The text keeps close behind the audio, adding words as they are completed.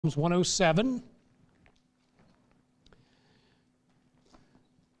Psalms 107.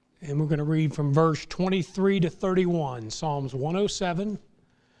 And we're going to read from verse 23 to 31. Psalms 107,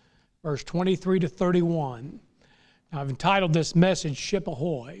 verse 23 to 31. Now, I've entitled this message, Ship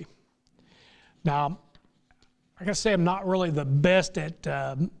Ahoy. Now, I gotta say I'm not really the best at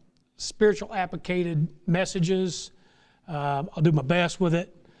spiritual applicated messages. I'll do my best with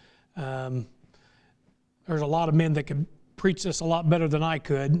it. There's a lot of men that can preach this a lot better than I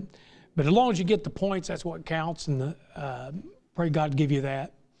could. But as long as you get the points, that's what counts, and pray God give you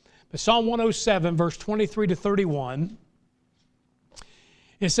that. But Psalm 107, verse 23 to 31,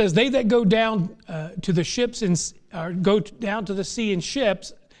 it says, "They that go down to the ships go down to the sea in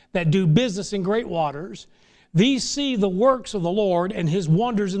ships that do business in great waters, these see the works of the Lord and his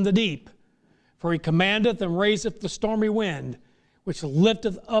wonders in the deep. For he commandeth and raiseth the stormy wind, which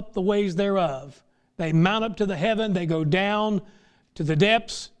lifteth up the waves thereof. They mount up to the heaven, they go down to the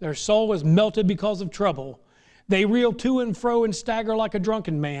depths. Their soul is melted because of trouble. They reel to and fro and stagger like a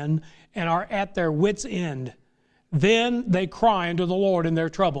drunken man, and are at their wits' end. Then they cry unto the Lord in their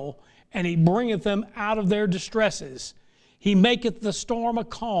trouble, and he bringeth them out of their distresses. He maketh the storm a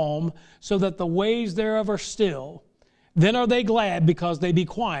calm, so that the waves thereof are still. Then are they glad because they be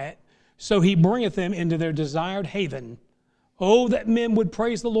quiet, so he bringeth them into their desired haven. Oh, that men would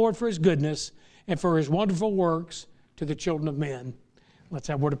praise the Lord for his goodness, and for his wonderful works to the children of men." Let's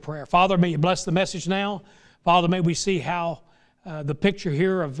have a word of prayer. Father, may you bless the message now. Father, may we see how the picture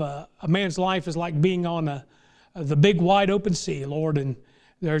here of a man's life is like being on the big wide open sea, Lord, and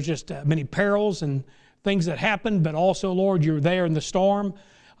there's just many perils and things that happen, but also, Lord, you're there in the storm.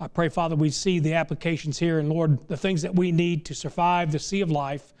 I pray, Father, we see the applications here, and Lord, the things that we need to survive the sea of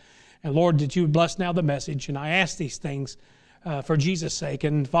life. And Lord, that you would bless now the message. And I ask these things for Jesus' sake.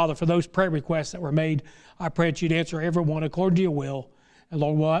 And Father, for those prayer requests that were made, I pray that you'd answer every one according to your will. And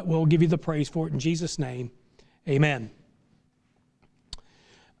Lord, we'll give you the praise for it in Jesus' name. Amen.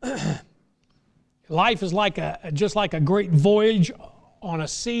 Life is like just like a great voyage on a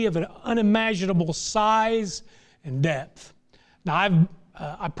sea of an unimaginable size and depth. Now,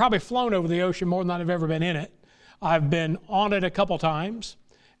 I've probably flown over the ocean more than I've ever been in it. I've been on it a couple times,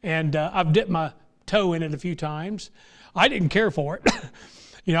 and I've dipped my toe in it a few times. I didn't care for it.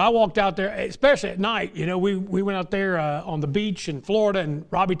 I walked out there, especially at night. We went out there on the beach in Florida, and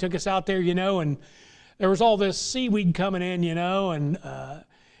Robbie took us out there, and there was all this seaweed coming in, and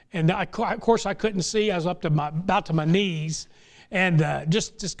of course I couldn't see. I was up to about to my knees, and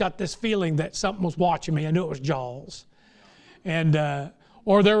just got this feeling that something was watching me. I knew it was Jaws, and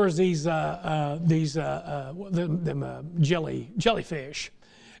or there was these jellyfish,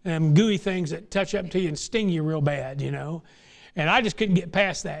 gooey things that touch up to you and sting you real bad, And I just couldn't get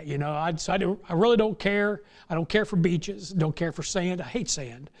past that, I really don't care. I don't care for beaches. Don't care for sand. I hate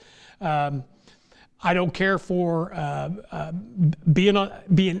sand. I don't care for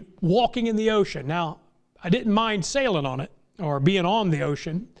walking in the ocean. Now, I didn't mind sailing on it or being on the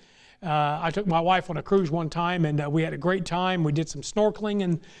ocean. I took my wife on a cruise one time, and we had a great time. We did some snorkeling,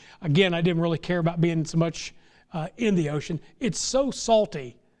 and again, I didn't really care about being so much in the ocean. It's so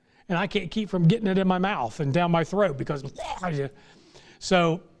salty, and I can't keep from getting it in my mouth and down my throat because.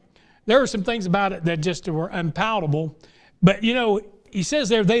 So there are some things about it that just were unpalatable. But he says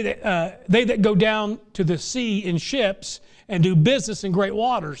there, they that go down to the sea in ships and do business in great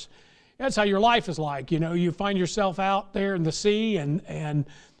waters. That's how your life is like. You find yourself out there in the sea, and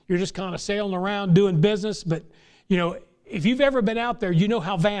you're just kind of sailing around doing business. But if you've ever been out there, you know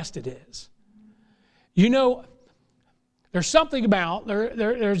how vast it is. There's something about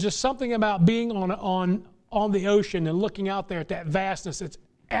there's just something about being on the ocean and looking out there at that vastness that's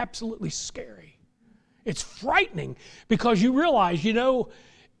absolutely scary. It's frightening because you realize,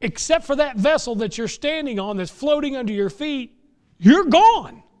 except for that vessel that you're standing on that's floating under your feet, you're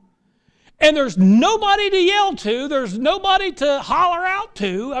gone. And there's nobody to yell to. There's nobody to holler out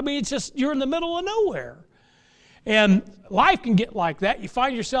to. I mean, it's just you're in the middle of nowhere. And life can get like that. You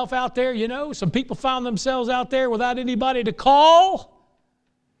find yourself out there, some people found themselves out there without anybody to call,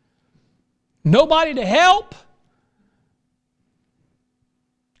 nobody to help.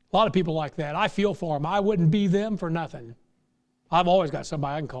 A lot of people like that. I feel for them. I wouldn't be them for nothing. I've always got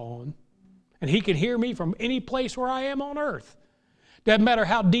somebody I can call on. And he can hear me from any place where I am on earth. Doesn't matter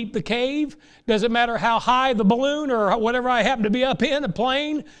how deep the cave. Doesn't matter how high the balloon or whatever I happen to be up in, a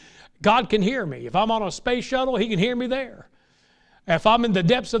plane. God can hear me. If I'm on a space shuttle, he can hear me there. If I'm in the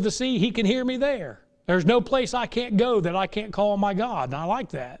depths of the sea, he can hear me there. There's no place I can't go that I can't call on my God. And I like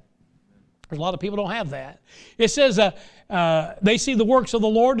that. There's a lot of people don't have that. It says, they see the works of the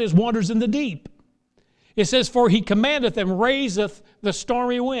Lord as wonders in the deep. It says, for he commandeth and raiseth the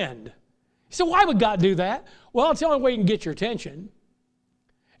stormy wind. You say, why would God do that? Well, it's the only way he can get your attention.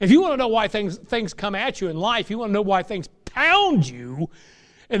 If you want to know why things come at you in life, you want to know why things pound you,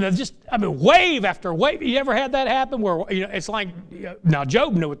 and wave after wave. You ever had that happen where, it's like, now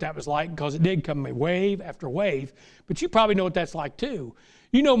Job knew what that was like because it did come wave after wave, but you probably know what that's like too.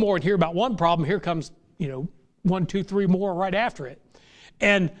 You know more and hear about one problem, here comes, 1, 2, 3 more right after it.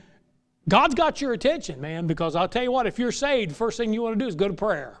 And God's got your attention, man, because I'll tell you what, if you're saved, the first thing you want to do is go to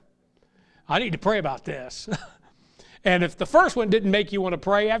prayer. I need to pray about this. And if the first one didn't make you want to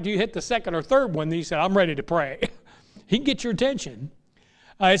pray, after you hit the second or third one, then you said, I'm ready to pray. He can get your attention.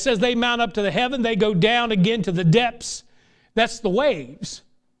 It says they mount up to the heaven, they go down again to the depths. That's the waves.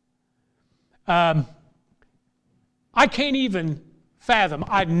 I can't even fathom.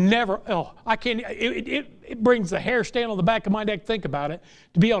 I can't. It brings the hair stand on the back of my neck, think about it,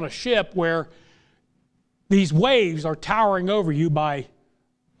 to be on a ship where these waves are towering over you by,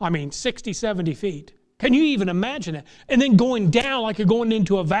 60, 70 feet. Can you even imagine it? And then going down like you're going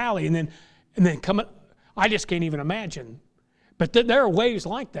into a valley and then coming. I just can't even imagine. But there are waves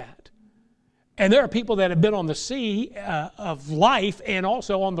like that. And there are people that have been on the sea of life and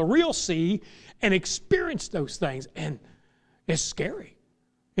also on the real sea and experienced those things. And it's scary.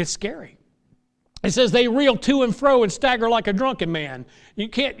 It's scary. It says they reel to and fro and stagger like a drunken man. You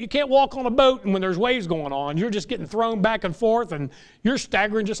can't walk on a boat and when there's waves going on. You're just getting thrown back and forth and you're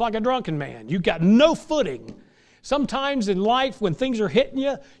staggering just like a drunken man. You've got no footing. Sometimes in life when things are hitting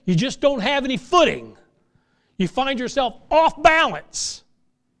you, you just don't have any footing. You find yourself off balance.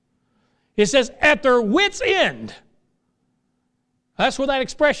 It says at their wits' end. That's where that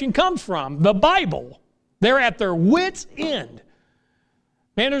expression comes from, the Bible. They're at their wits' end.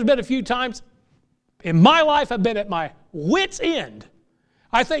 Man, there's been a few times in my life I've been at my wits' end.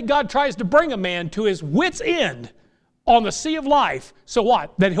 I think God tries to bring a man to his wits' end on the sea of life. So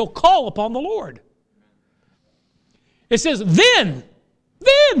what? That he'll call upon the Lord. It says, then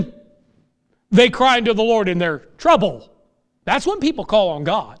they cry unto the Lord in their trouble. That's when people call on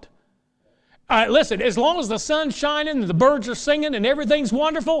God. Listen, as long as the sun's shining and the birds are singing and everything's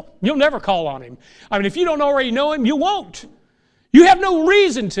wonderful, you'll never call on Him. If you don't already know Him, you won't. You have no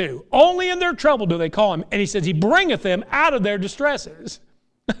reason to. Only in their trouble do they call Him. And He says He bringeth them out of their distresses.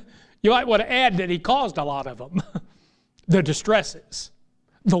 You might want to add that He caused a lot of them. The distresses,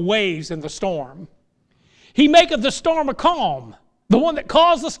 the waves and the storm. He maketh the storm a calm. The one that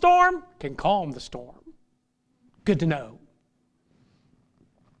caused the storm can calm the storm. Good to know.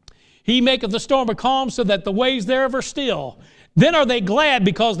 He maketh the storm a calm so that the waves thereof are still. Then are they glad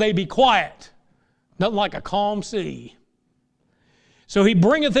because they be quiet. Nothing like a calm sea. So He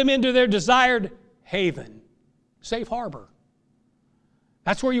bringeth them into their desired haven. Safe harbor.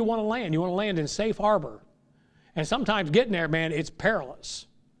 That's where you want to land. You want to land in safe harbor. And sometimes getting there, man, it's perilous.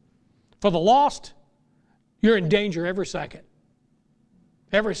 For the lost, you're in danger every second.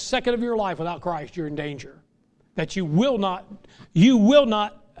 Every second of your life without Christ, you're in danger. That you will not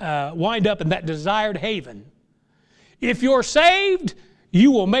wind up in that desired haven. If you're saved,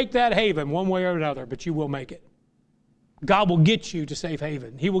 you will make that haven one way or another, but you will make it. God will get you to safe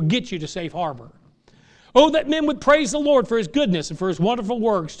haven. He will get you to safe harbor. Oh, that men would praise the Lord for His goodness and for His wonderful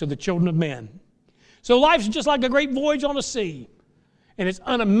works to the children of men. So life's just like a great voyage on the sea. And it's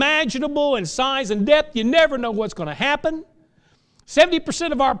unimaginable in size and depth. You never know what's going to happen.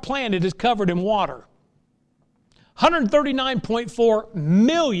 70% of our planet is covered in water. 139.4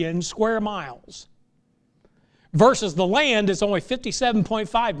 million square miles. Versus the land is only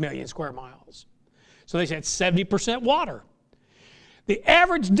 57.5 million square miles. So they said 70% water. The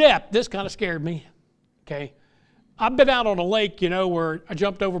average depth, this kind of scared me. Okay, I've been out on a lake, where I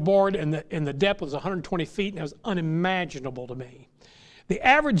jumped overboard and the depth was 120 feet and it was unimaginable to me. The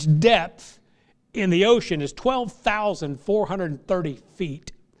average depth in the ocean is 12,430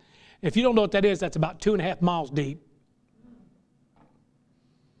 feet. If you don't know what that is, that's about 2.5 miles deep.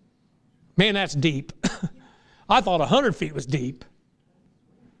 Man, that's deep. I thought 100 feet was deep.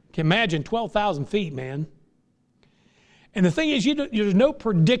 Can you imagine 12,000 feet, man? And the thing is, there's no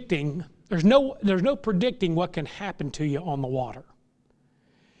predicting. There's no predicting what can happen to you on the water.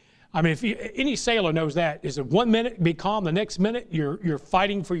 If any sailor knows that, is that 1 minute be calm, the next minute you're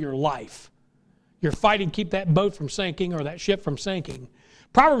fighting for your life. You're fighting to keep that boat from sinking or that ship from sinking.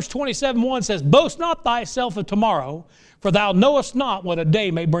 Proverbs 27:1 says, boast not thyself of tomorrow, for thou knowest not what a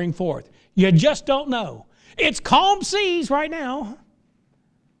day may bring forth. You just don't know. It's calm seas right now.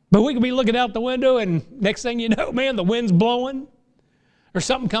 But we could be looking out the window and next thing you know, man, the wind's blowing. Or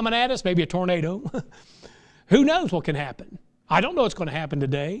something coming at us, maybe a tornado. Who knows what can happen? I don't know what's going to happen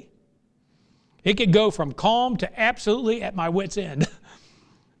today. It could go from calm to absolutely at my wit's end.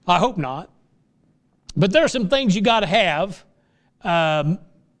 I hope not. But there are some things you got to have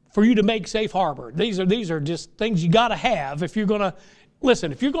for you to make safe harbor. These are just things you got to have if you're going to,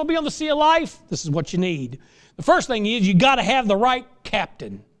 listen, if you're going to be on the sea of life, this is what you need. The first thing is you got to have the right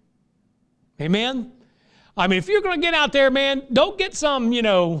captain. Amen? I mean, if you're going to get out there, man, don't get some,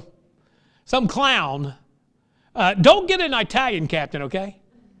 some clown. Don't get an Italian captain, okay?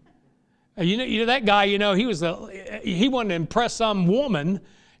 You know that guy, he wanted to impress some woman.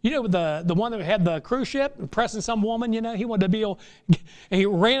 The one that had the cruise ship, impressing some woman, he wanted to be able, and he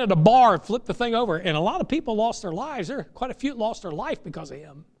ran at a bar and flipped the thing over. And a lot of people lost their lives. There, quite a few lost their life because of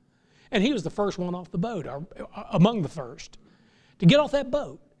him. And he was the first one off the boat, or among the first, to get off that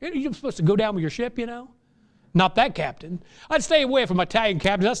boat. You're supposed to go down with your ship, Not that captain. I'd stay away from Italian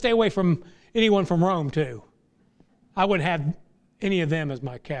captains. I'd stay away from anyone from Rome, too. I wouldn't have any of them as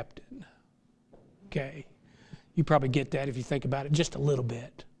my captain. Okay. You probably get that if you think about it just a little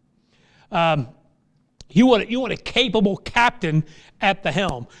bit. You want a capable captain at the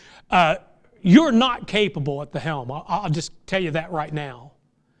helm. You're not capable at the helm. I'll just tell you that right now.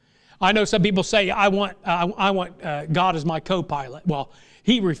 I know some people say, I want God as my co-pilot. Well,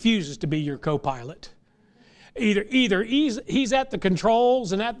 he refuses to be your co-pilot. Either he's at the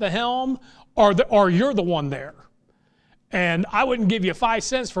controls and at the helm, or you're the one there. And I wouldn't give you 5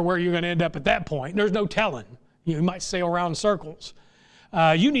 cents for where you're going to end up at that point. There's no telling. You might sail around in circles.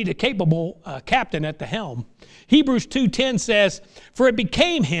 You need a capable captain at the helm. Hebrews 2:10 says, "For it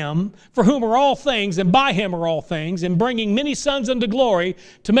became him, for whom are all things, and by him are all things, and bringing many sons unto glory,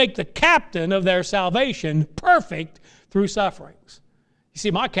 to make the captain of their salvation perfect through sufferings." You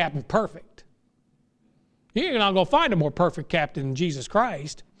see, my captain's perfect. You're not going to find a more perfect captain than Jesus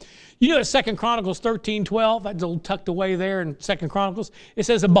Christ. You know that 2 Chronicles 13:12, that's a little tucked away there in 2 Chronicles. It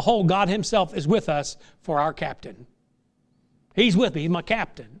says, "And behold, God himself is with us for our captain." He's with me. He's my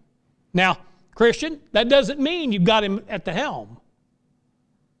captain. Now, Christian, that doesn't mean you've got him at the helm.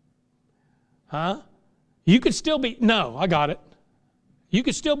 Huh? You could still be, no, I got it. You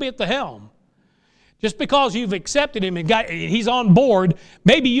could still be at the helm. Just because you've accepted him and he's on board,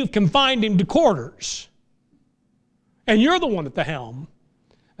 maybe you've confined him to quarters. And you're the one at the helm.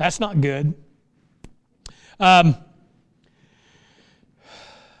 That's not good.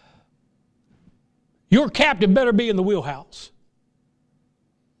 Your captain better be in the wheelhouse.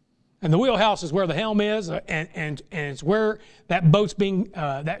 And the wheelhouse is where the helm is, and it's where that boat's being,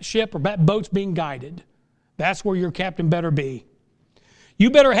 that ship or that boat's being guided. That's where your captain better be. You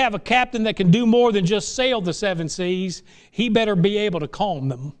better have a captain that can do more than just sail the 7 seas. He better be able to calm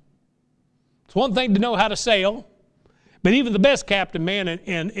them. It's one thing to know how to sail, but even the best captain, man,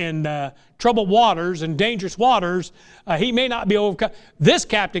 in troubled waters and dangerous waters, he may not be overcome. This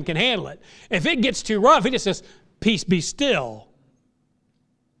captain can handle it. If it gets too rough, he just says, "Peace, be still."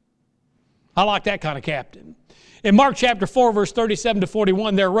 I like that kind of captain. In Mark chapter 4, verse 37 to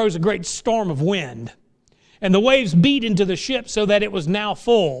 41, there arose a great storm of wind, and the waves beat into the ship so that it was now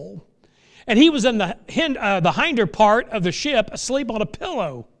full. And he was in the hinder part of the ship, asleep on a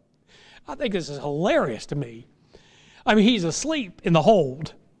pillow. I think this is hilarious to me. I mean, he's asleep in the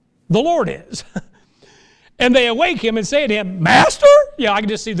hold. The Lord is. And they awake him and say to him, "Master?" Yeah, I can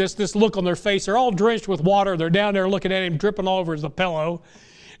just see this look on their face. They're all drenched with water. They're down there looking at him, dripping all over the pillow.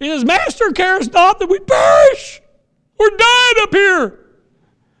 He says, "Master, carest not that we perish? We're dying up here."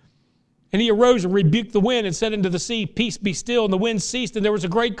 And he arose and rebuked the wind and said unto the sea, "Peace, be still." And the wind ceased, and there was a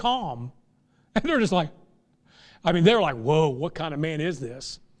great calm. And they're just like, they're like, whoa, what kind of man is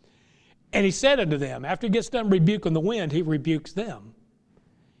this? And he said unto them, after he gets done rebuking the wind, he rebukes them.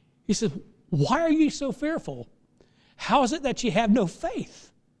 He says, "Why are you so fearful? How is it that you have no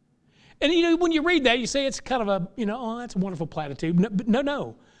faith?" And when you read that, you say it's kind of a, oh, that's a wonderful platitude.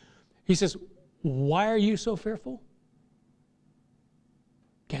 No. He says, "Why are you so fearful?"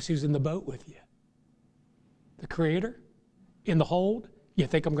 Guess who's in the boat with you? The Creator in the hold. You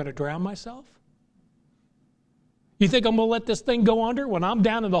think I'm going to drown myself? You think I'm going to let this thing go under when I'm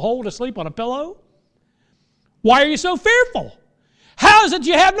down in the hold asleep on a pillow? Why are you so fearful? How is it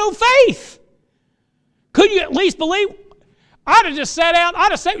you have no faith? Could you at least believe? I'd have just sat out.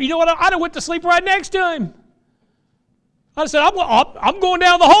 I'd have said, you know what? I'd have went to sleep right next to him. I'd have said, I'm going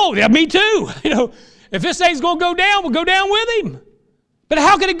down the hole. Yeah, me too. If this thing's going to go down, we'll go down with him. But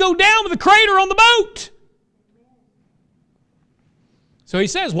how can it go down with the crater on the boat? So he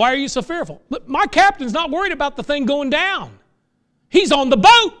says, "Why are you so fearful?" Look, my captain's not worried about the thing going down. He's on the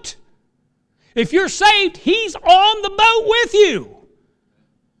boat. If you're saved, he's on the boat with you.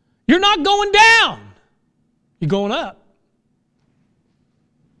 You're not going down. You're going up.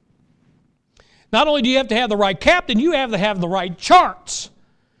 Not only do you have to have the right captain, you have to have the right charts.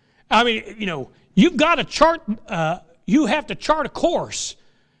 I mean, you've got to chart, you have to chart a course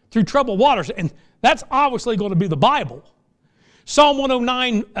through troubled waters, and that's obviously going to be the Bible. Psalm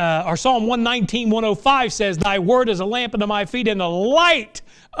 109, or Psalm 119, 105 says, Thy word is a lamp unto my feet and a light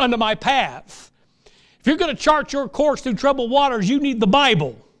unto my path. If you're going to chart your course through troubled waters, you need the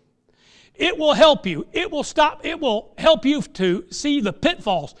Bible. It will help you. It will help you to see the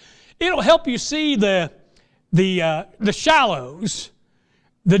pitfalls. It'll help you see the shallows,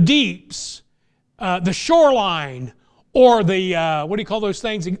 the deeps, the shoreline, or the, what do you call those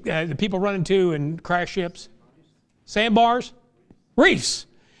things that people run into in crash ships? Sandbars? Reefs.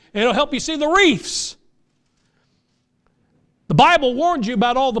 It'll help you see the reefs. The Bible warns you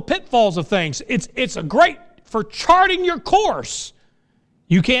about all the pitfalls of things. It's a great for charting your course.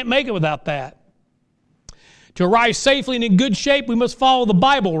 You can't make it without that. To arrive safely and in good shape, we must follow the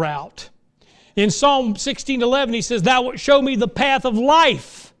Bible route. In Psalm 16:11, he says, Thou wilt show me the path of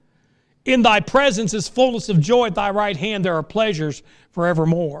life. In thy presence is fullness of joy. At thy right hand there are pleasures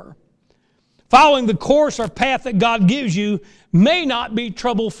forevermore. Following the course or path that God gives you may not be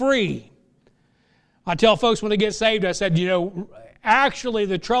trouble-free. I tell folks when they get saved, I said, actually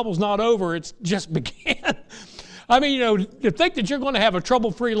the trouble's not over, it's just began. I mean, to think that you're going to have a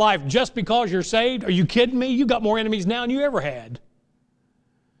trouble-free life just because you're saved, are you kidding me? You've got more enemies now than you ever had.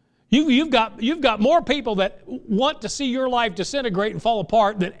 You've got more people that want to see your life disintegrate and fall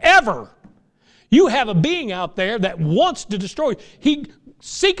apart than ever. You have a being out there that wants to destroy you.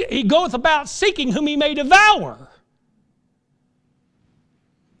 He goeth about seeking whom he may devour.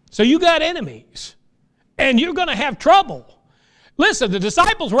 So you got enemies, and you're going to have trouble. Listen, the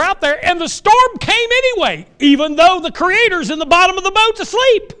disciples were out there, and the storm came anyway, even though the Creator's in the bottom of the boat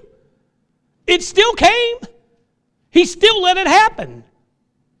asleep. It still came. He still let it happen.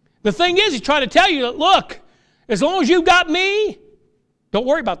 The thing is, he's trying to tell you that, look, as long as you've got me, don't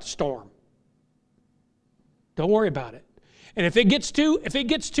worry about the storm. Don't worry about it. And if it gets too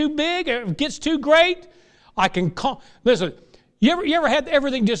big, or if it gets too great, I can call. Listen, you ever had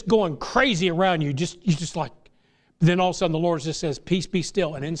everything just going crazy around you? You just like, then all of a sudden the Lord just says, peace be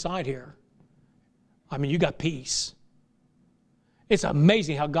still. And inside here, I mean, you got peace. It's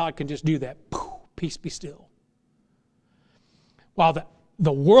amazing how God can just do that. Peace be still. While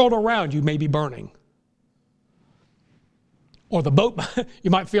the world around you may be burning. Or the boat, you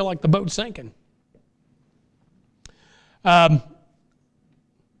might feel like the boat's sinking. It's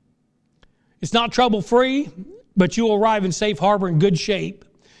not trouble-free, but you will arrive in safe harbor in good shape.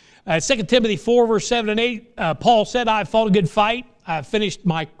 2 Timothy 4, verse 7 and 8, Paul said, I have fought a good fight. I have finished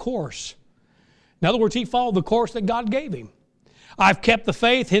my course. In other words, he followed the course that God gave him. I've kept the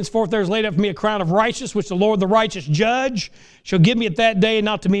faith. Henceforth there is laid up for me a crown of righteousness, which the Lord, the righteous judge, shall give me at that day, and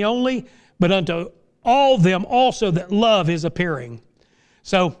not to me only, but unto all them also that love his appearing.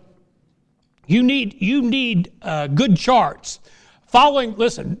 So, you need good charts.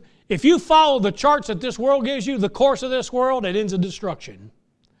 Listen, if you follow the charts that this world gives you, the course of this world, it ends in destruction.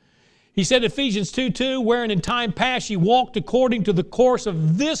 He said in Ephesians 2:2, wherein in time past ye walked according to the course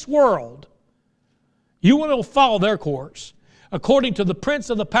of this world. You want to follow their course. According to the prince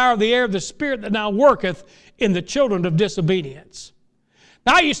of the power of the air, the spirit that now worketh in the children of disobedience.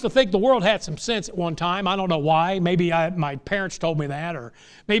 Now, I used to think the world had some sense at one time. I don't know why. Maybe my parents told me that, or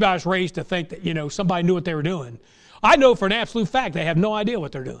maybe I was raised to think that, somebody knew what they were doing. I know for an absolute fact they have no idea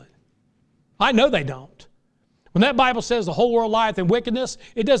what they're doing. I know they don't. When that Bible says the whole world lieth in wickedness,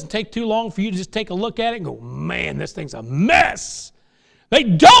 it doesn't take too long for you to just take a look at it and go, man, this thing's a mess. They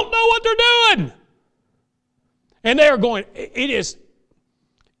don't know what they're doing. And they are going, it is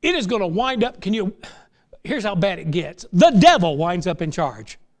going to wind up, here's how bad it gets. The devil winds up in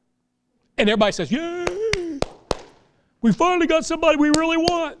charge. And everybody says, yay, we finally got somebody we really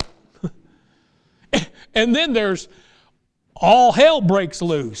want. And then there's all hell breaks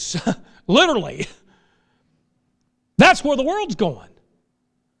loose, literally. That's where the world's going.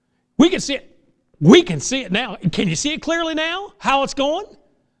 We can see it. We can see it now. Can you see it clearly now, how it's going?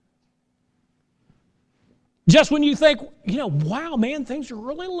 Just when you think, wow, man, things are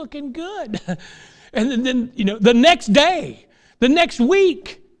really looking good. And then, the next day, the next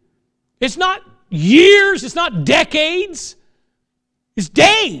week, it's not years, it's not decades, it's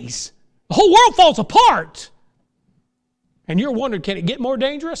days. The whole world falls apart. And you're wondering, can it get more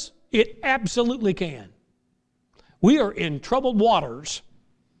dangerous? It absolutely can. We are in troubled waters.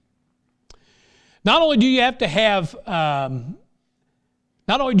 Not only do you have to have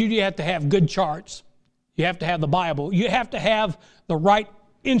good charts, you have to have the Bible. You have to have the right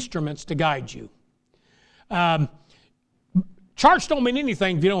instruments to guide you. Charts don't mean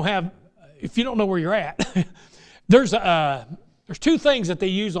anything if you don't have if you don't know where you're at, there's two things that they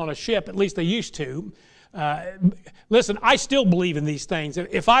use on a ship, at least they used to. Listen, I still believe in these things.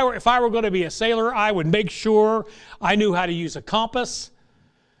 If I were going to be a sailor, I would make sure I knew how to use a compass.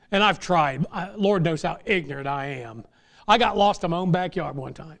 And I've tried. Lord knows how ignorant I am. I got lost in my own backyard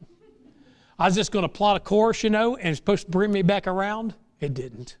one time. I was just going to plot a course, and it's supposed to bring me back around. It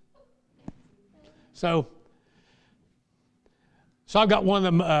didn't. So I've got one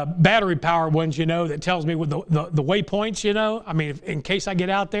of them battery-powered ones, that tells me with the waypoints, I mean, in case I get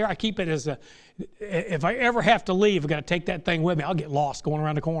out there, I keep it as if I ever have to leave, I've got to take that thing with me. I'll get lost going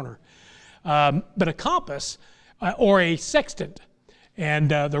around the corner. But a compass or a sextant, and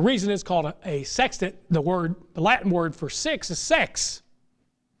the reason it's called a sextant, the Latin word for six is sex.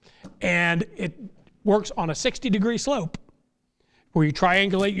 And it works on a 60-degree slope where you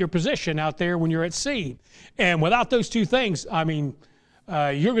triangulate your position out there when you're at sea. And without those two things, I mean,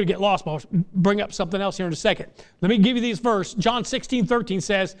 you're going to get lost. I'll bring up something else here in a second. Let me give you this verse. John 16:13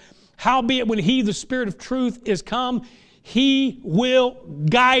 says, "Howbeit when he, the Spirit of truth, is come, he will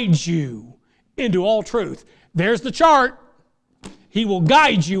guide you into all truth." There's the chart. He will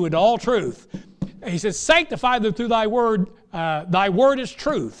guide you into all truth. And he says, "Sanctify them through thy word. Thy word is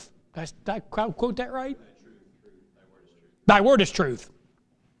truth." Did I quote that right? Thy word is truth.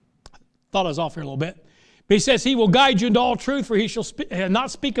 Thought I was off here a little bit. But he says, he will guide you into all truth, for he shall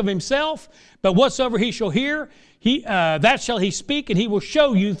not speak of himself, but whatsoever he shall hear, that shall he speak, and he will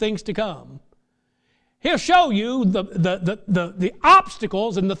show you things to come. He'll show you the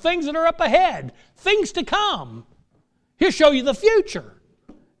obstacles and the things that are up ahead, things to come. He'll show you the future.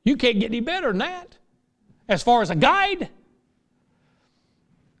 You can't get any better than that as far as a guide.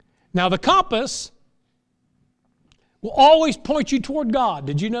 Now, the compass will always point you toward God.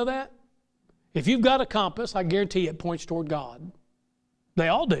 Did you know that? If you've got a compass, I guarantee it points toward God. They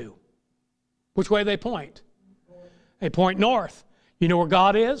all do. Which way do they point? They point north. You know where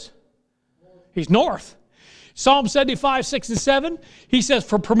God is? He's north. Psalm 75, 6 and 7, he says,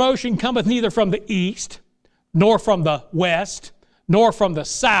 "For promotion cometh neither from the east, nor from the west, nor from the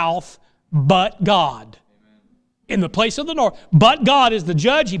south, but God." In the place of the north. But God is the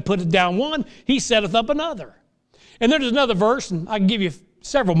judge. He putteth down one. He setteth up another. And there's another verse, and I can give you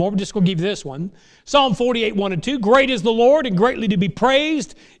several more, but just going to give you this one. Psalm 48, 1 and 2. "Great is the Lord, and greatly to be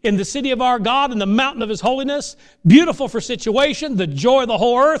praised in the city of our God, in the mountain of his holiness. Beautiful for situation, the joy of the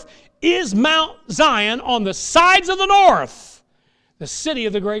whole earth, is Mount Zion on the sides of the north, the city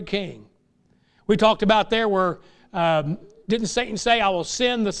of the great King." We talked about there where, didn't Satan say, "I will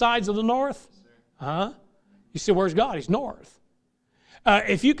send the sides of the north"? You see, where's God? He's north.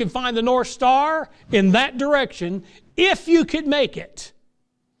 If you can find the North Star in that direction, if you could make it,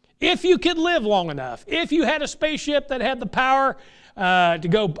 if you could live long enough, if you had a spaceship that had the power to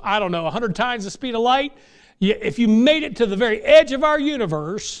go, 100 times the speed of light, if you made it to the very edge of our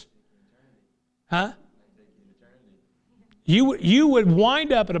universe, you would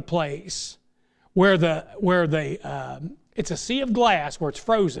wind up at a place where it's a sea of glass where it's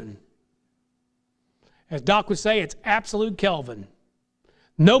frozen. As Doc would say, it's absolute Kelvin.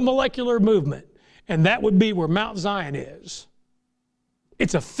 No molecular movement. And that would be where Mount Zion is.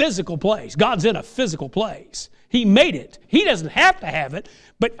 It's a physical place. God's in a physical place. He made it. He doesn't have to have it,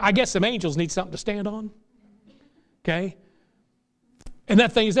 but I guess some angels need something to stand on. Okay? And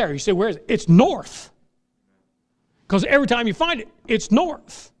that thing is there. You say, where is it? It's north. Because every time you find it, it's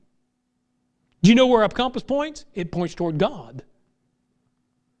north. Do you know where a compass points? It points toward God.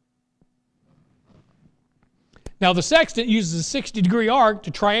 Now, the sextant uses a 60-degree arc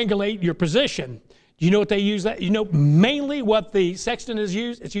to triangulate your position. Do you know what they use that? You know mainly what the sextant is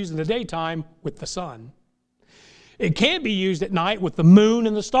used? It's used in the daytime with the sun. It can be used at night with the moon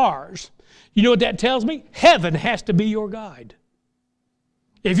and the stars. You know what that tells me? Heaven has to be your guide.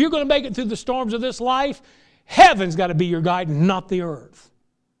 If you're going to make it through the storms of this life, heaven's got to be your guide, not the earth.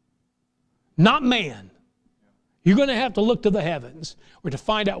 Not man. You're going to have to look to the heavens or to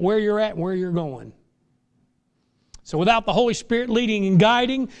find out where you're at and where you're going. So without the Holy Spirit leading and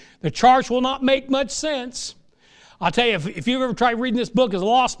guiding, the charts will not make much sense. I'll tell you, if you've ever tried reading this book as a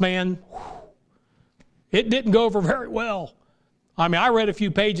lost man, it didn't go over very well. I mean, I read a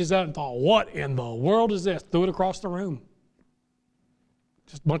few pages of it and thought, what in the world is this? Threw it across the room.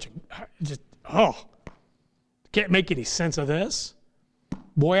 Just a bunch of, can't make any sense of this.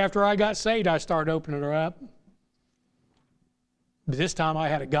 Boy, after I got saved, I started opening her up. But this time I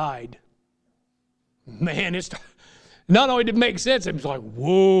had a guide. Man, not only did it make sense, it was like,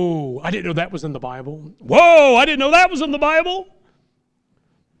 whoa, I didn't know that was in the Bible. Whoa, I didn't know that was in the Bible.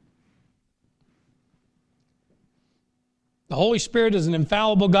 The Holy Spirit is an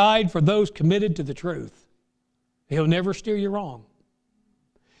infallible guide for those committed to the truth. He'll never steer you wrong.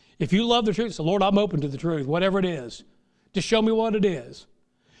 If you love the truth, say, Lord, I'm open to the truth, whatever it is. Just show me what it is.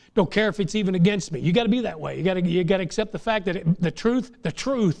 Don't care if it's even against me. You got to be that way. You got to accept the fact that the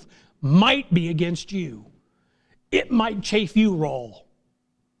truth might be against you. It might chafe you raw,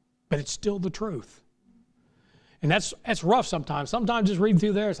 but it's still the truth. And that's rough sometimes. Sometimes just reading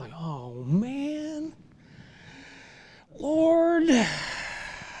through there, it's like, oh man, Lord,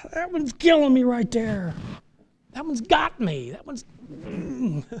 that one's killing me right there. That one's got me. That one's,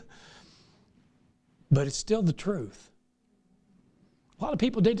 but it's still the truth. A lot of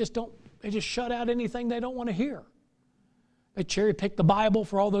people, they just shut out anything they don't want to hear. They cherry pick the Bible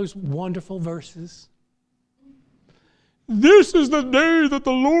for all those wonderful verses. This is the day that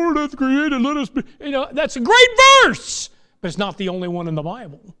the Lord hath created. Let us be. You know, that's a great verse, but it's not the only one in the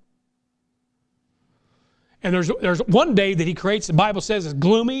Bible. And there's one day that He creates, the Bible says, is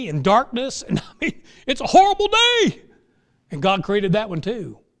gloomy and darkness, and I mean, it's a horrible day. And God created that one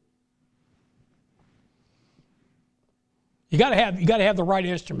too. You got to have the right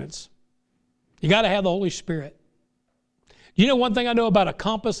instruments. You got to have the Holy Spirit. You know one thing I know about a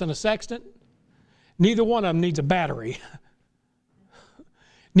compass and a sextant? Neither one of them needs a battery.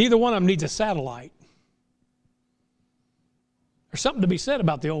 Neither one of them needs a satellite. There's something to be said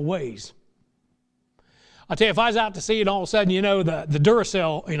about the old ways. I tell you, if I was out to sea and all of a sudden, the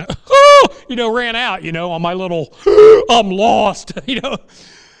Duracell, ran out, on my little, I'm lost, what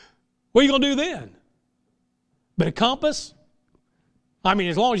are you going to do then? But a compass,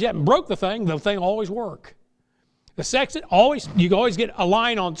 as long as you haven't broke the thing will always work. The sextant, you can always get a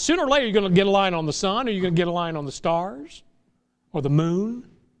line on, sooner or later you're going to get a line on the sun, or you're going to get a line on the stars, or the moon.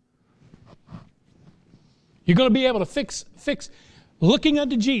 You're going to be able to fix, looking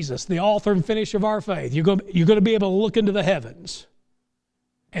unto Jesus, the author and finisher of our faith. You're going to be able to look into the heavens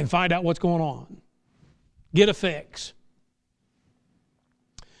and find out what's going on. Get a fix.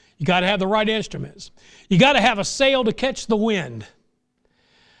 You got to have the right instruments. You got to have a sail to catch the wind.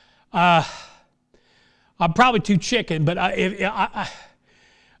 I'm probably too chicken, but I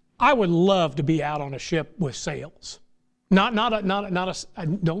would love to be out on a ship with sails. Not a.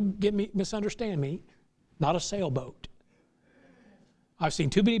 Don't misunderstand me. Not a sailboat. I've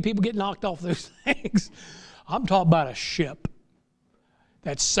seen too many people get knocked off those things. I'm talking about a ship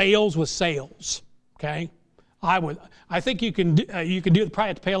that sails with sails. Okay, I think you can do it. Probably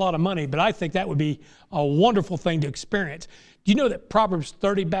have to pay a lot of money, but I think that would be a wonderful thing to experience. Do you know that Proverbs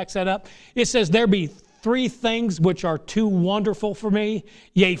 30 backs that up? It says, there be 3 things which are too wonderful for me,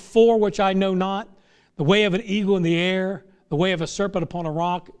 yea, 4 which I know not, the way of an eagle in the air, the way of a serpent upon a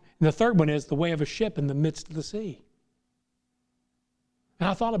rock, and the third one is the way of a ship in the midst of the sea. And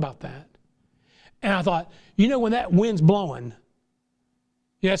I thought about that. And I thought, when that wind's blowing,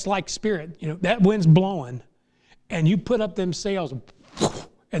 it's like spirit, that wind's blowing, and you put up them sails,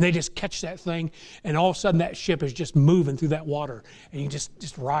 and they just catch that thing, and all of a sudden that ship is just moving through that water, and you just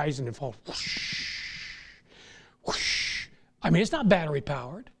rising and fall. Whoosh, whoosh. It's not battery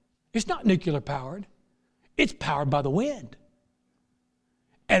powered. It's not nuclear powered. It's powered by the wind.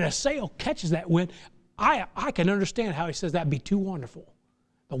 And a sail catches that wind. I can understand how he says that'd be too wonderful.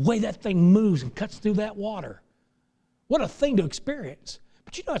 The way that thing moves and cuts through that water. What a thing to experience.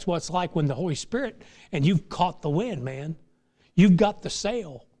 But that's what it's like when the Holy Spirit, and you've caught the wind, man. You've got the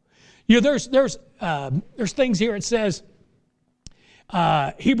sail. There's things here. It says,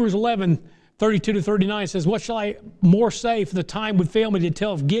 Hebrews 11, 32 to 39 says, what shall I more say, for the time would fail me to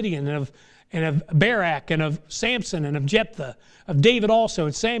tell of Gideon and of Barak and of Samson and of Jephthah, of David also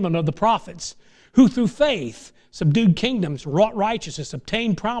and Samuel and of the prophets, who through faith subdued kingdoms, wrought righteousness,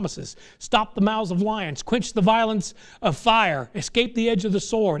 obtained promises, stopped the mouths of lions, quenched the violence of fire, escaped the edge of the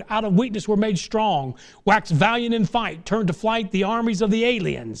sword, out of weakness were made strong, waxed valiant in fight, turned to flight the armies of the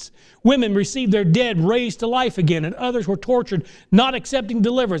aliens. Women received their dead raised to life again, and others were tortured, not accepting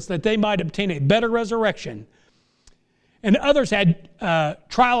deliverance, that they might obtain a better resurrection. And others had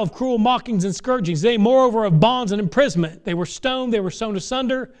trial of cruel mockings and scourgings. They, moreover, of bonds and imprisonment. They were stoned, they were sawn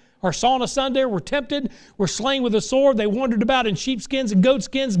asunder, were tempted, were slain with a sword. They wandered about in sheepskins and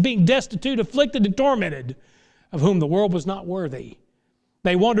goatskins, being destitute, afflicted, and tormented, of whom the world was not worthy.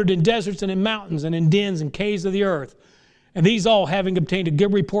 They wandered in deserts and in mountains and in dens and caves of the earth. And these all, having obtained a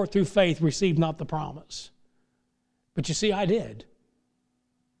good report through faith, received not the promise. But you see, I did.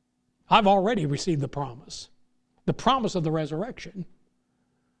 I've already received the promise of the resurrection.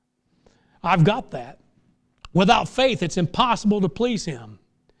 I've got that. Without faith, it's impossible to please Him.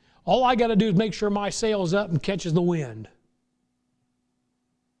 All I got to do is make sure my sail is up and catches the wind.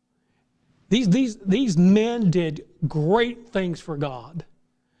 These men did great things for God.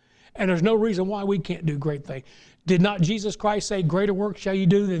 And there's no reason why we can't do great things. Did not Jesus Christ say, greater work shall you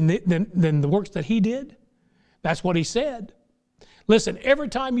do than the works that He did? That's what He said. Listen, every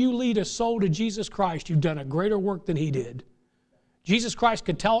time you lead a soul to Jesus Christ, you've done a greater work than He did. Jesus Christ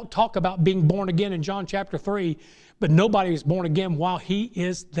could talk about being born again in John chapter 3, but nobody is born again while He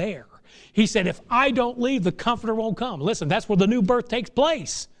is there. He said, if I don't leave, the Comforter won't come. Listen, that's where the new birth takes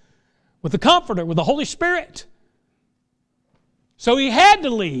place. With the Comforter, with the Holy Spirit. So He had to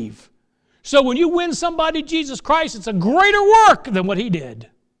leave. So when you win somebody to Jesus Christ, it's a greater work than what He did.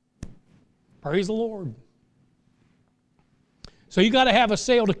 Praise the Lord. So you got to have a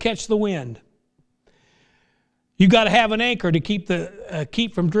sail to catch the wind. You got to have an anchor to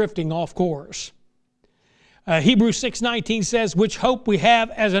keep from drifting off course. Hebrews 6:19 says, which hope we have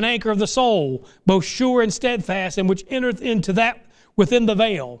as an anchor of the soul, both sure and steadfast, and which entereth into that within the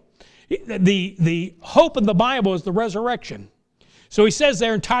veil. The hope in the Bible is the resurrection. So he says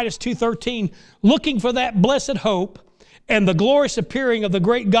there in Titus 2:13, looking for that blessed hope and the glorious appearing of the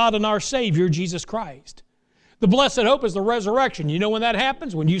great God and our Savior, Jesus Christ. The blessed hope is the resurrection. You know when that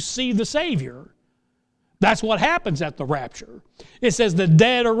happens? When you see the Savior. That's what happens at the rapture. It says the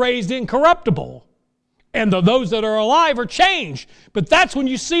dead are raised incorruptible, and those that are alive are changed. But that's when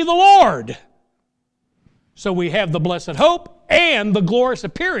you see the Lord. So we have the blessed hope and the glorious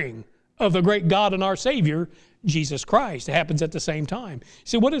appearing of the great God and our Savior, Jesus Christ. It happens at the same time. You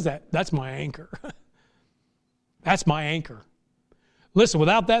say, what is that? That's my anchor. That's my anchor. Listen,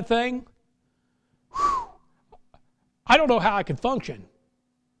 without that thing, I don't know how I could function.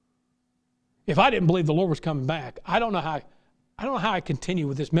 If I didn't believe the Lord was coming back, I don't know how I continue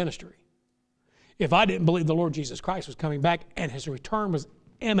with this ministry. If I didn't believe the Lord Jesus Christ was coming back and His return was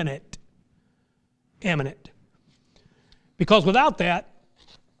imminent. Imminent. Because without that,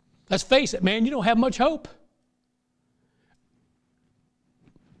 let's face it, man, you don't have much hope.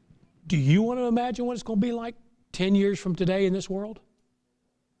 Do you want to imagine what it's going to be like 10 years from today in this world?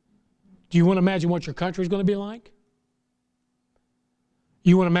 Do you want to imagine what your country is going to be like?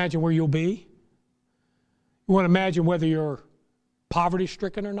 You want to imagine where you'll be? You want to imagine whether you're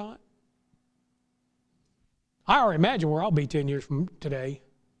poverty-stricken or not? I already imagine where I'll be 10 years from today.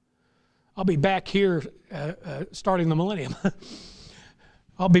 I'll be back here starting the millennium.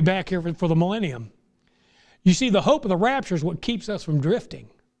 I'll be back here for the millennium. You see, the hope of the rapture is what keeps us from drifting.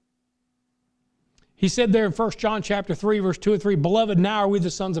 He said there in 1 John chapter 3, verse 2 and 3, Beloved, now are we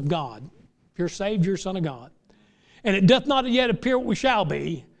the sons of God. If you're saved, you're a son of God. And it doth not yet appear what we shall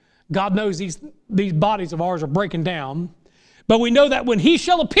be. God knows these bodies of ours are breaking down. But we know that when He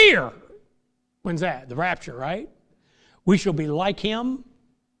shall appear, when's that? The rapture, right? We shall be like Him.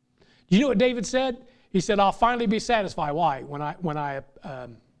 You know what David said? He said, I'll finally be satisfied. Why? When I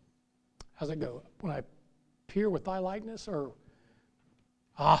how's it go? When I appear with Thy likeness, or,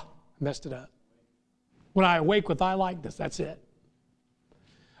 I messed it up. When I awake with Thy likeness, that's it.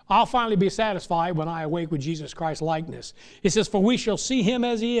 I'll finally be satisfied when I awake with Jesus Christ's likeness. It says, for we shall see Him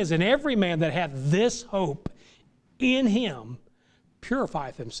as He is, and every man that hath this hope in Him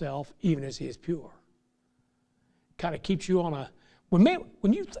purifieth himself even as he is pure. Kind of keeps you on a,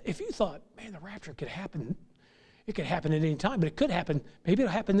 if you thought, man, the rapture could happen, it could happen at any time, but it could happen, maybe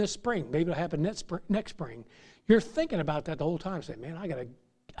it'll happen this spring, maybe it'll happen next spring. You're thinking about that the whole time, saying, man, I gotta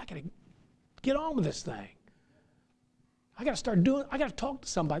get on with this thing. I got to talk to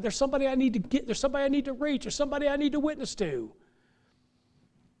somebody. There's somebody I need to get, there's somebody I need to reach, there's somebody I need to witness to.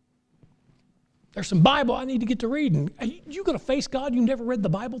 There's some Bible I need to get to reading. Are you going to face God you've never read the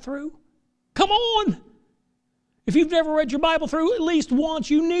Bible through? Come on. If you've never read your Bible through at least once,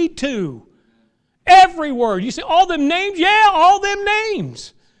 you need to. Every word. You say, all them names? Yeah, all them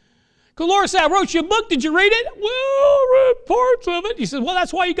names. The Lord said, I wrote you a book. Did you read it? Well, I read parts of it. He said, well,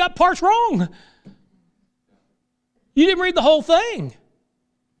 that's why you got parts wrong. You didn't read the whole thing.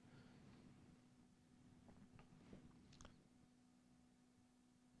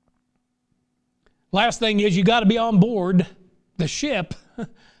 Last thing is you got to be on board the ship,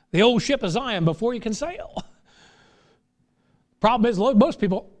 the old ship of Zion, before you can sail. Problem is, most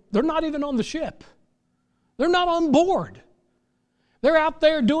people, they're not even on the ship. They're not on board. They're out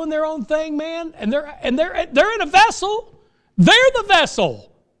there doing their own thing, man, and they're in a vessel. They're the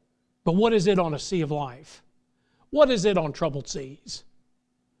vessel. But what is it on a sea of life? What is it on troubled seas?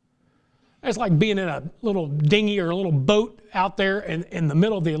 It's like being in a little dinghy or a little boat out there in the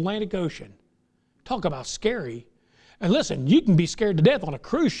middle of the Atlantic Ocean. Talk about scary. And listen, you can be scared to death on a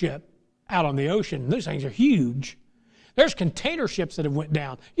cruise ship out on the ocean. Those things are huge. There's container ships that have went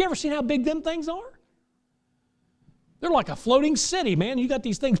down. You ever seen how big them things are? They're like a floating city, man. You got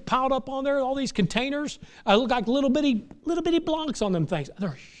these things piled up on there, all these containers. Look like little bitty blocks on them things.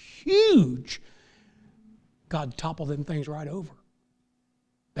 They're huge. God toppled them things right over.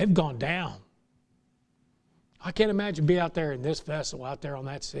 They've gone down. I can't imagine being out there in this vessel, out there on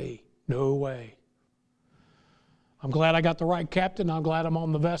that sea. No way. I'm glad I got the right captain. I'm glad I'm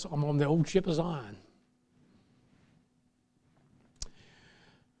on the vessel. I'm on the old ship of Zion.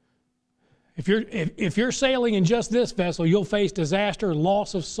 If you're sailing in just this vessel, you'll face disaster,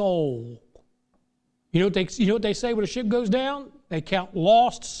 loss of soul. You know what they say when a ship goes down? They count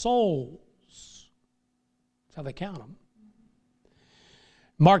lost souls. That's how they count them.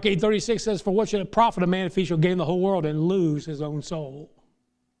 Mark 8:36 says, "For what should it profit a man if he shall gain the whole world and lose his own soul?"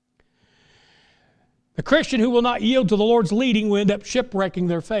 The Christian who will not yield to the Lord's leading will end up shipwrecking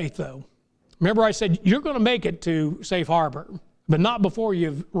their faith, though. Remember I said, you're going to make it to safe harbor, but not before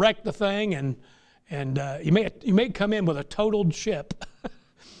you've wrecked the thing, and you may come in with a totaled ship.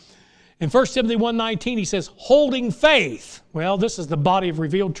 In 1 Timothy 1:19, he says, holding faith. Well, this is the body of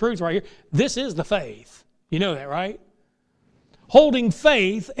revealed truth right here. This is the faith. You know that, right? Holding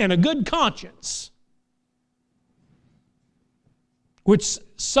faith and a good conscience, which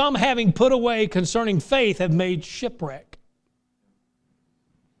some having put away concerning faith have made shipwreck.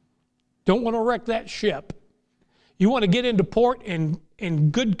 Don't want to wreck that ship. You want to get into port in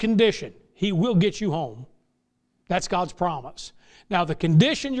good condition. He will get you home. That's God's promise. Now, the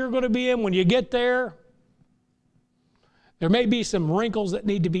condition you're going to be in when you get there, there may be some wrinkles that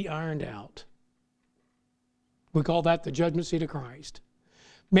need to be ironed out. We call that the judgment seat of Christ.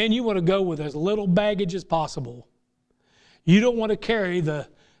 Man, you want to go with as little baggage as possible. You don't want to carry the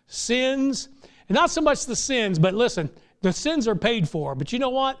sins, and not so much the sins, but listen, the sins are paid for. But you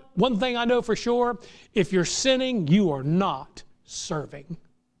know what? One thing I know for sure, if you're sinning, you are not serving.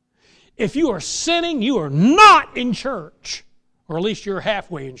 If you are sinning, you are not in church, or at least you're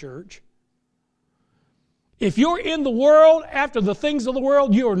halfway in church. If you're in the world after the things of the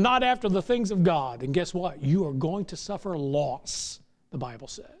world, you are not after the things of God. And guess what? You are going to suffer loss, the Bible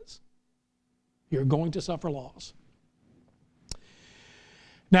says. You're going to suffer loss.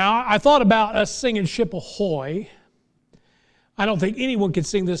 Now, I thought about us singing Ship Ahoy. I don't think anyone can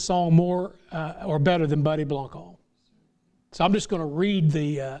sing this song more or better than Buddy Blanco. So I'm just going to read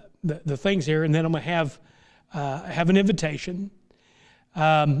the things here, and then I'm going to have an invitation.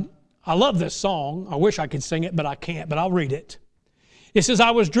 I love this song. I wish I could sing it, but I can't, but I'll read it. It says,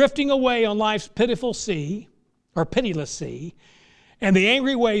 I was drifting away on life's pitiful sea, or pitiless sea, and the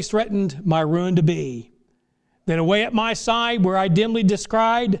angry waves threatened my ruin to be. Then away at my side, where I dimly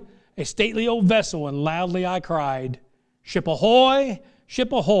descried a stately old vessel, and loudly I cried, Ship ahoy,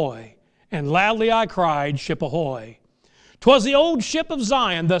 ship ahoy, and loudly I cried, Ship ahoy. 'Twas the old ship of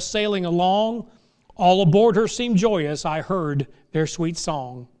Zion, thus sailing along. All aboard her seemed joyous, I heard their sweet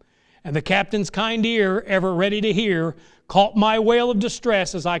song. And the captain's kind ear, ever ready to hear, caught my wail of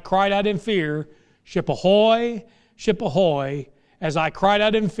distress as I cried out in fear, Ship ahoy, as I cried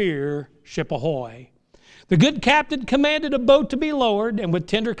out in fear, Ship ahoy. The good captain commanded a boat to be lowered, and with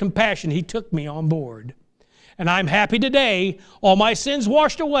tender compassion he took me on board. And I'm happy today, all my sins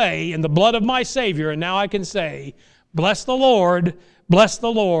washed away in the blood of my Savior, and now I can say, bless the Lord,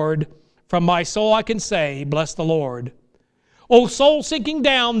 from my soul I can say, bless the Lord. O soul sinking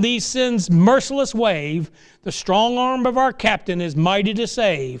down these sins' merciless wave, the strong arm of our captain is mighty to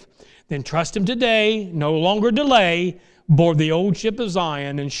save. Then trust him today, no longer delay, board the old ship of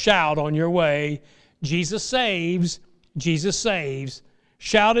Zion and shout on your way. Jesus saves, Jesus saves.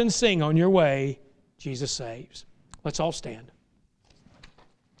 Shout and sing on your way, Jesus saves. Let's all stand.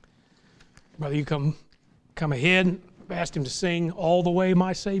 Brother, you come ahead. I've asked him to sing All the Way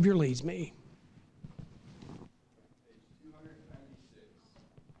My Savior Leads Me.